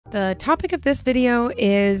The topic of this video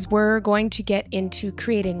is we're going to get into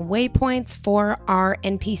creating waypoints for our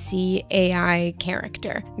NPC AI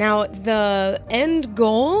character. Now, the end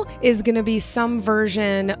goal is going to be some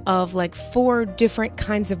version of like 4 different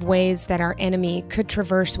kinds of ways that our enemy could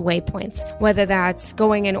traverse waypoints, whether that's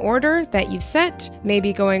going in order that you've set,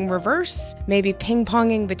 maybe going reverse, maybe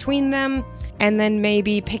ping-ponging between them, and then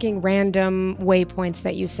maybe picking random waypoints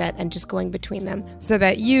that you set and just going between them so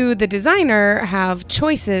that you, the designer, have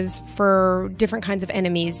choices for different kinds of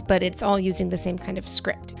enemies, but it's all using the same kind of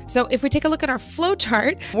script. So if we take a look at our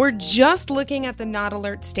flowchart, we're just looking at the not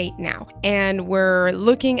alert state now, and we're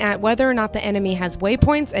looking at whether or not the enemy has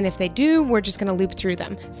waypoints, and if they do, we're just gonna loop through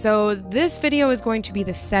them. So this video is going to be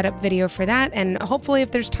the setup video for that, and hopefully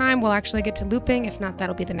if there's time, we'll actually get to looping. If not,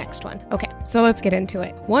 that'll be the next one. Okay, so let's get into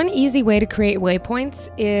it. One easy way to create waypoints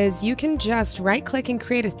is you can just right click and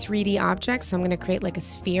create a 3D object. So I'm going to create like a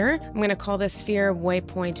sphere. I'm going to call this sphere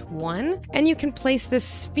waypoint 1, and you can place this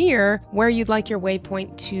sphere where you'd like your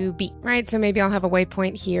waypoint to be, right? So maybe I'll have a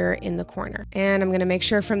waypoint here in the corner, and I'm going to make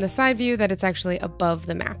sure from the side view that it's actually above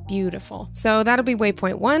the map. Beautiful. So that'll be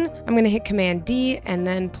waypoint 1. I'm going to hit Command D and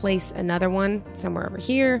then place another one somewhere over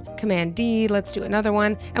here. Command D, let's do another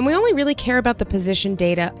one. And we only really care about the position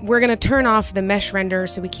data. We're going to turn off the mesh render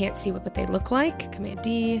so we can't see what they look like. Command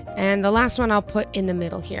D. And the last one I'll put in the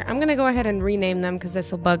middle here. I'm going to go ahead and rename them because this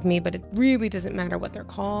will bug me, but it really doesn't matter what they're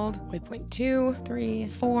called. Waypoint 2, 3,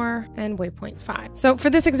 4, and waypoint 5. So for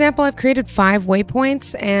this example, I've created 5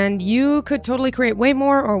 waypoints, and you could totally create way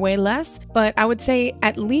more or way less, but I would say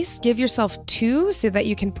at least give yourself 2 so that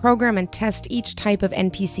you can program and test each type of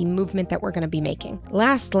NPC movement that we're going to be making.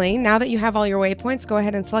 Lastly, now that you have all your waypoints, go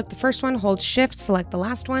ahead and select the first one, hold Shift, select the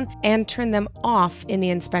last one, and turn them off in the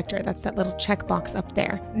inspector. That's that little checkbox up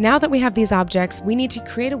there. Now that we have these objects, we need to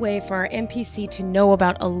create a way for our NPC to know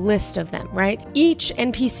about a list of them, right? Each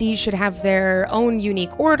NPC should have their own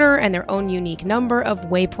unique order and their own unique number of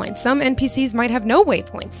waypoints. Some NPCs might have no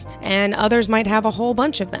waypoints, and others might have a whole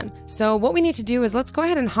bunch of them. So what we need to do is let's go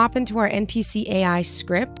ahead and hop into our NPC AI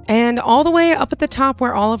script, and all the way up at the top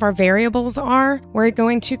where all of our variables are, we're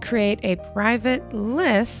going to create a private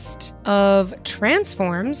list of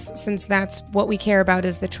transforms, since that's what we care about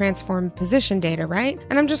is the transform position data, right?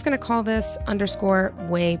 And I'm just going to call this underscore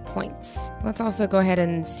waypoints. Let's also go ahead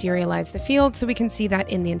and serialize the field so we can see that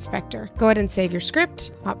in the inspector. Go ahead and save your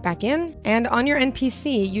script, hop back in, and on your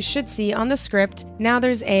NPC, you should see on the script, now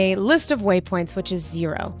there's a list of waypoints, which is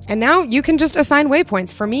 0. And now you can just assign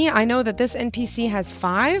waypoints. For me, I know that this NPC has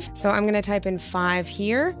 5, so I'm going to type in 5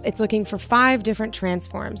 here. It's looking for 5 different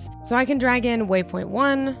transforms. So I can drag in waypoint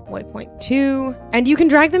 1, waypoint 2, and you can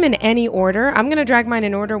drag them in any order. I'm going to drag mine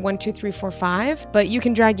in order 1, 2, 3, 4, 5, but you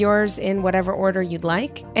can drag yours in whatever order you'd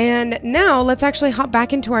like. And now let's actually hop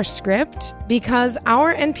back into our script, because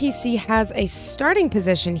our NPC has a starting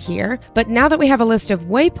position here, but now that we have a list of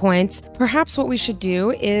waypoints, perhaps what we should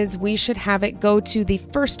do is we should have it go to the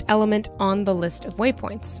first element on the list of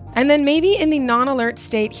waypoints. And then maybe in the non-alert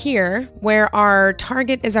state here, where our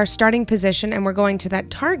target is our starting position and we're going to that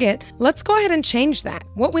target, let's go ahead and change that.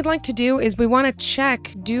 What we'd like to do is we want to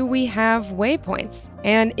check, do we have waypoints?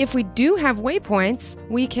 And if we do have waypoints,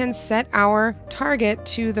 we can set our target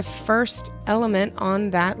to the first element on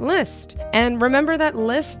that list. And remember that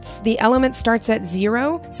the element starts at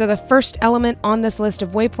 0. So the first element on this list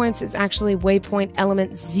of waypoints is actually waypoint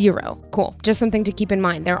element 0. Cool. Just something to keep in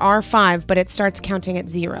mind. There are 5, but it starts counting at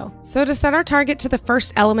 0. So to set our target to the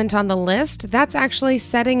first element on the list, that's actually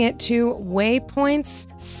setting it to waypoints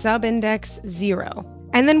subindex 0.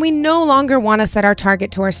 And then we no longer want to set our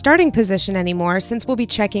target to our starting position anymore, since we'll be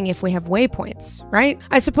checking if we have waypoints, right?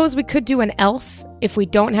 I suppose we could do an else. If we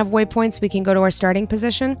don't have waypoints, we can go to our starting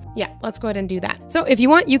position. Yeah, let's go ahead and do that. So if you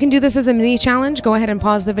want, you can do this as a mini challenge. Go ahead and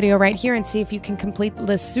pause the video right here and see if you can complete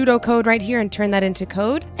the pseudocode right here and turn that into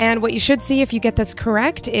code. And what you should see if you get this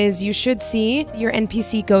correct is you should see your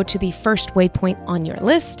NPC go to the first waypoint on your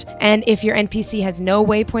list. And if your NPC has no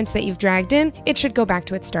waypoints that you've dragged in, it should go back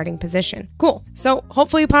to its starting position. Cool. So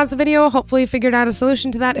hopefully you paused the video. Hopefully you figured out a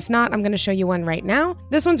solution to that. If not, I'm going to show you one right now.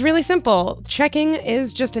 This one's really simple. Checking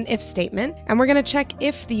is just an if statement, and we're going to check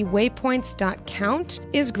if the waypoints.count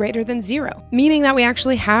is greater than 0, meaning that we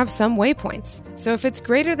actually have some waypoints. So if it's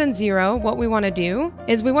greater than 0, what we want to do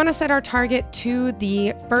is we want to set our target to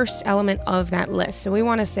the first element of that list. So we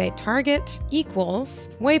want to say target equals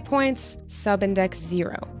waypoints subindex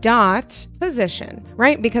 0 dot position,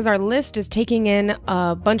 right? Because our list is taking in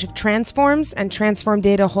a bunch of transforms, and transform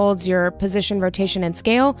data holds your position, rotation, and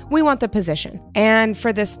scale. We want the position. And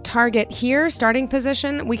for this target here, starting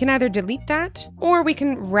position, we can either delete that or we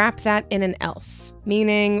can wrap that in an else.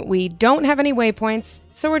 meaning we don't have any waypoints.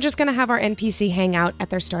 So we're just gonna have our NPC hang out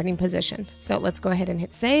at their starting position. So let's go ahead and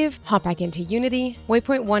hit save, hop back into Unity.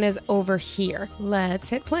 Waypoint 1 is over here. Let's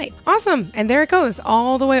hit play. Awesome, and there it goes,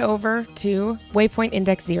 all the way over to waypoint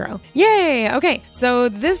index 0. Yay, okay, so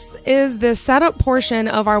this is the setup portion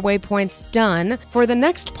of our waypoints done. For the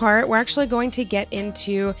next part, we're actually going to get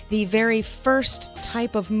into the very first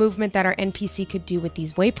type of movement that our NPC could do with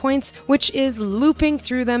these waypoints, which is looping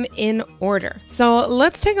through them in order. So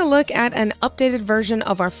let's take a look at an updated version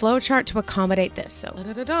of our flowchart to accommodate this. So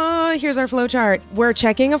here's our flowchart. We're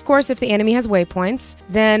checking, of course, if the enemy has waypoints.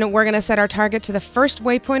 Then we're going to set our target to the first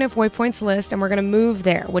waypoint of waypoints list, and we're going to move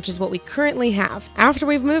there, which is what we currently have. After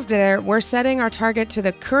we've moved there, we're setting our target to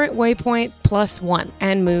the current waypoint +1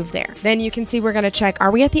 and move there. Then you can see we're going to check,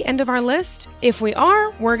 are we at the end of our list? If we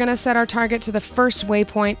are, we're going to set our target to the first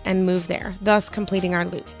waypoint and move there, thus completing our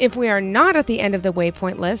loop. If we are not at the end of the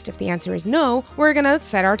waypoint list, if the answer is no, we're going to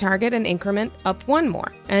set our target and increment up one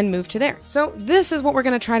more and move to there. So this is what we're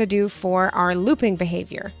going to try to do for our looping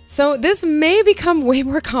behavior. So this may become way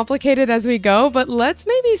more complicated as we go, but let's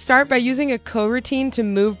maybe start by using a coroutine to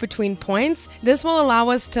move between points. This will allow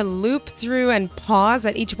us to loop through and pause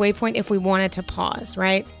at each waypoint if we wanted to pause,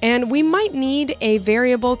 right? And we might need a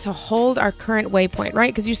variable to hold our current waypoint,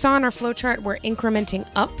 right? Because you saw in our flowchart, we're incrementing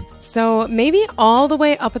up. So maybe all the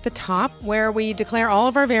way up at the top where we declare all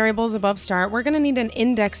of our variables above start, we're going to need an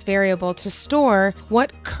index variable to store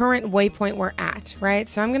what current waypoint we're at, right?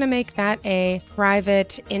 So I'm going to make that a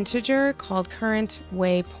private integer called current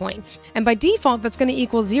waypoint. And by default, that's going to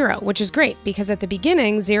equal 0, which is great because at the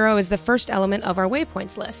beginning, 0 is the first element of our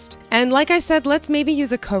waypoints list. And like I said, let's maybe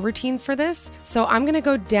use a coroutine for this. So I'm going to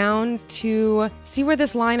go down to see where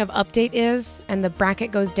this line of update is, and the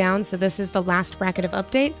bracket goes down. So this is the last bracket of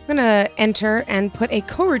update. I'm going to enter and put a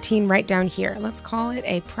coroutine right down here. Let's call it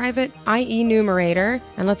a private IE numerator,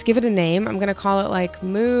 and let's give it a name. I'm going to call it like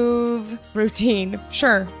move routine.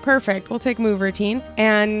 Sure, perfect. We'll take move routine.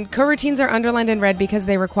 And coroutines are underlined in red because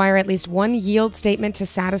they require at least one yield statement to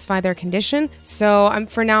satisfy their condition. So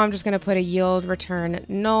for now, I'm just going to put a yield return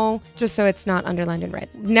null, just so it's not underlined in red.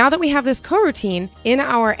 Now that we have this coroutine in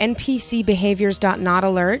our npc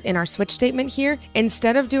behaviors.notAlert in our switch statement here,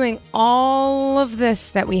 instead of doing all of this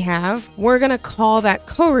that we have, we're going to call that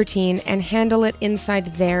coroutine and handle it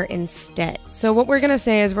inside there instead. So what we're going to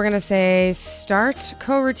say is we're going to say start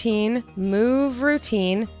coroutine, move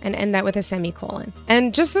routine, and end that with a semicolon.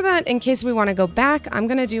 And just so that in case we want to go back, I'm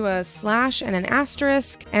going to do a slash and an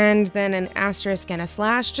asterisk, and then an asterisk and a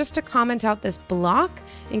slash, just to comment out this block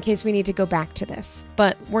in case we need to go back to this.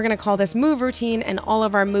 But we're going to call this move routine, and all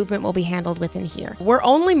of our movement will be handled within here. We're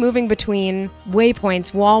only moving between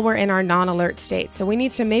waypoints while we're in our non-alert state. So we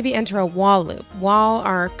need to maybe enter a while loop. While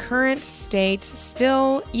our current state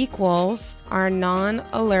still equals our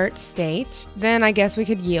non-alert state, then I guess we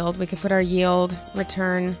could yield. We could put our yield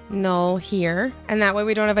return null here. And that way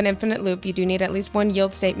we don't have an infinite loop. You do need at least one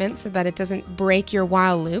yield statement so that it doesn't break your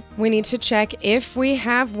while loop. We need to check if we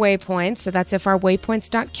have waypoints. So that's if our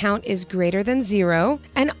waypoints.count is greater than 0.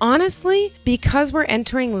 And honestly, because we're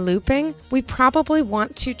entering looping, we probably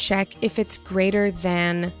want to check if it's greater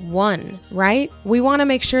than 1, right? We want to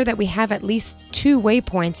make sure that we have at least 2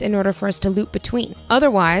 waypoints in order for us to loop between.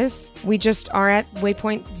 Otherwise, we just are at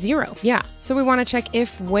waypoint 0. Yeah. So we want to check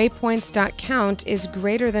if waypoints.count is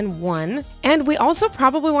greater than 1. And we also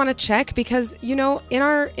probably want to check because, you know, in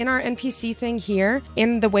our NPC thing here,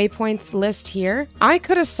 in the waypoints list here, I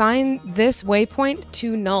could assign this waypoint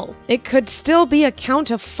to null. It could still be a count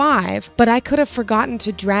of 5, but I could have forgotten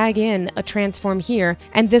to drag in a transform here,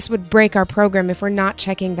 and this would break our program if we're not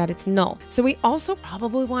checking that it's null. So we also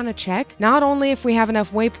probably want to check not only if we have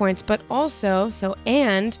enough waypoints, but also,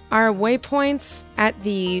 and our waypoints at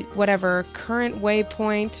the whatever current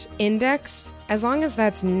waypoint index, as long as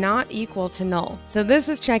that's not equal to null. So this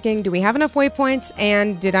is checking, do we have enough waypoints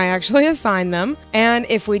and did I actually assign them? And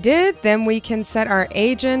if we did, then we can set our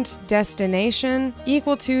agent destination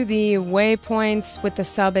equal to the waypoints with the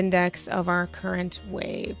subindex of our current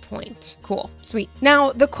waypoint. Cool, sweet.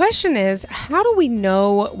 Now the question is, how do we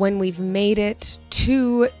know when we've made it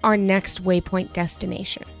to our next waypoint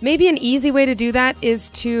destination? Maybe an easy way to do that is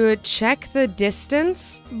to check the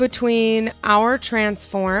distance between our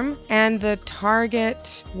transform and the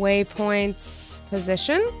target waypoint's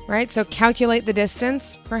position, right? So calculate the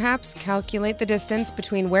distance, perhaps calculate the distance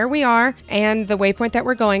between where we are and the waypoint that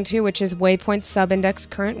we're going to, which is waypoint subindex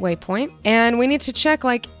current waypoint. And we need to check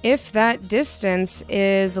like if that distance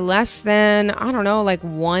is less than, I don't know, like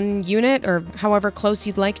 1 unit or however close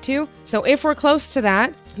you'd like to. So if we're close to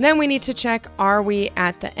that, Then we need to check, are we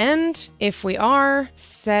at the end? If we are,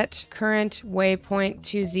 set current waypoint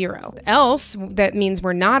to 0. Else, that means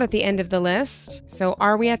we're not at the end of the list. So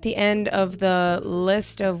are we at the end of the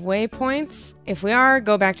list of waypoints? If we are,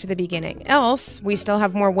 go back to the beginning. Else, we still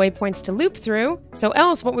have more waypoints to loop through. So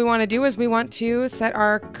else, what we want to do is we want to set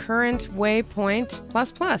our current waypoint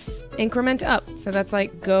 ++, increment up. So that's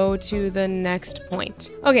like go to the next point.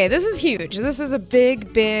 Okay, this is huge. This is a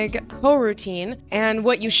big coroutine. And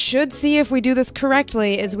what you should see if we do this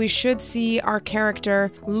correctly is we should see our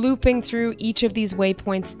character looping through each of these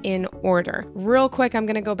waypoints in order. Real quick, I'm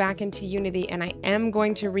going to go back into Unity and I am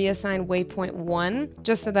going to reassign waypoint 1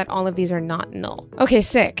 just so that all of these are not null. Okay,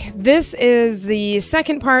 sick. This is the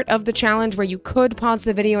second part of the challenge where you could pause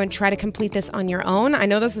the video and try to complete this on your own. I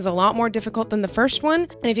know this is a lot more difficult than the first one.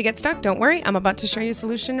 And if you get stuck, don't worry. I'm about to show you a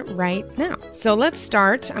solution right now. So let's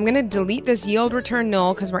start. I'm going to delete this yield return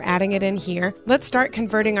null because we're adding it in here. Let's start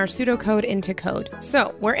converting our pseudocode into code.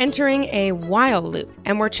 So we're entering a while loop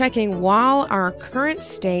and we're checking while our current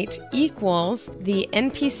state equals the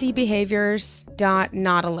NPC behaviors dot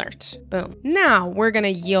not alert. Boom. Now we're going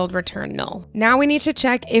to yield return null. Now we need to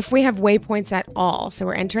check if we have waypoints at all. So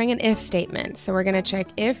we're entering an if statement. So we're going to check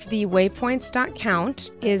if the waypoints dot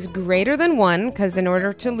count is greater than 1, because in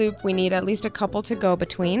order to loop, we need at least a couple to go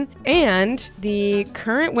between, and the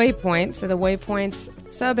current waypoint, so the waypoint's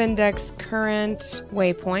subindex current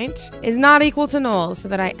waypoint, is not equal to null, so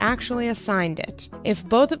that I actually assigned it. If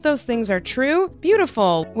both of those things are true,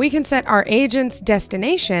 beautiful. We can set our agent's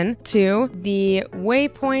destination to the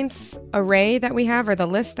waypoints array that we have, or the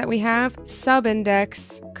list that we have,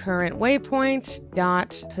 subindex current waypoint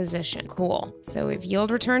dot position. Cool. So we've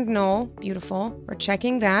yield returned null. Beautiful. We're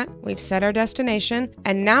checking that. We've set our destination.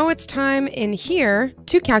 And now it's time in here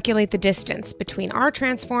to calculate the distance between our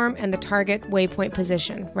transform and the target waypoint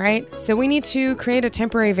position, right? So we need to create a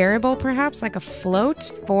temporary variable, perhaps like a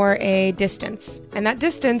float, for a distance. And that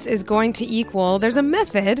distance is going to equal, there's a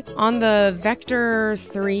method on the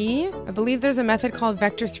vector3. I believe there's a method called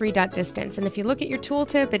vector3.distance. And if you look at your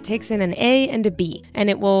tooltip, it takes in an A and a B, and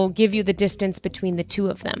it will give you the distance between the two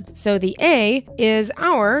of them. So the A is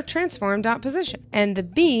our transform.position, and the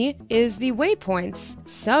B is the waypoint's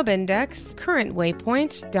subindex current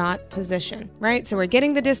waypoint dot position, right? So we're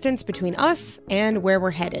getting the distance between us and where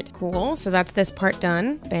we're headed. Cool. So that's this part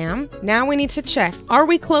done. Bam. Now we need to check, are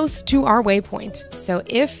we close to our waypoint? So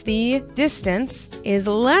if the distance is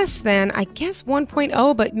less than, I guess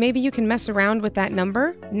 1.0, but maybe you can mess around with that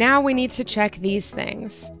number. Now we need to check these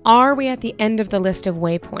things. Are we at the end of the list of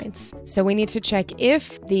waypoints? So we need to check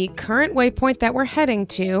if the current waypoint that we're heading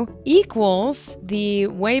to equals the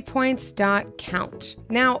waypoints dot count.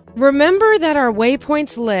 Now, remember that our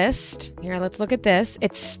waypoints list, here, let's look at this.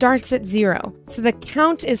 It starts at 0. So the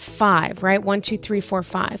count is 5, right? 1, 2, 3, 4,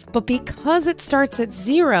 5. But because it starts at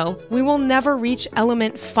 0, we will never reach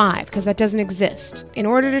element 5 because that doesn't exist. In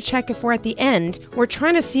order to check if we're at the end, we're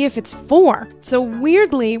trying to see if it's 4. So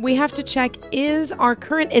weirdly, we have to check, is our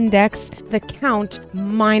current index the count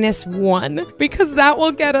 -1? Because that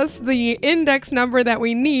will get us the index number that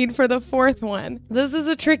we need for the 4th one. This is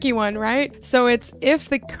a tricky one, right? So it's if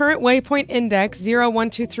the current waypoint index 0, 1,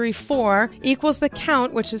 2, 3, 4 equals the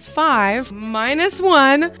count, which is 5,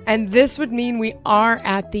 -1, and this would mean we are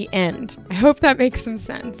at the end. I hope that makes some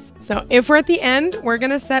sense. So if we're at the end, we're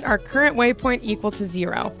going to set our current waypoint equal to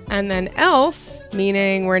 0. And then else,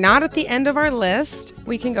 meaning we're not at the end of our list,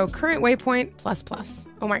 we can go current waypoint ++.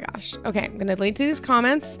 Oh my gosh. Okay, I'm going to delete these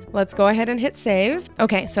comments. Let's go ahead and hit save.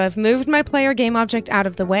 Okay, so I've moved my player game object out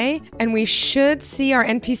of the way, and we should see our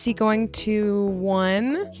NPC going to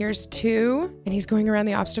 1. Here's 2, and he's going around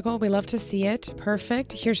the obstacle. We love to see it.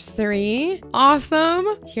 Perfect. Here's 3. Awesome.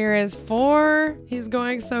 Here is 4. He's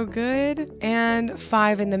going so good. And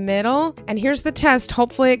 5 in the middle. And here's the test.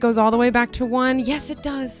 Hopefully it goes all the way back to 1. Yes, it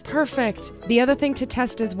does. Perfect. The other thing to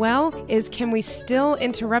test as well is, can we still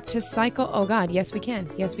interrupt his cycle? Oh God, yes we can.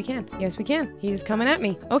 Yes, we can. Yes, we can. He's coming at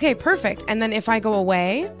me. Okay, perfect. And then if I go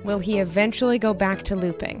away, will he eventually go back to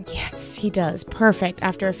looping? Yes, he does. Perfect.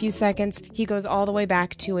 After a few seconds, he goes all the way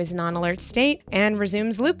back to his non-alert state and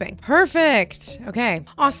resumes looping. Perfect. Okay,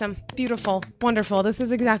 awesome. Beautiful. Wonderful. This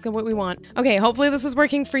is exactly what we want. Okay, hopefully this is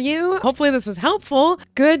working for you. Hopefully this was helpful.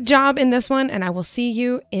 Good job in this one, and I will see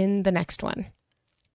you in the next one.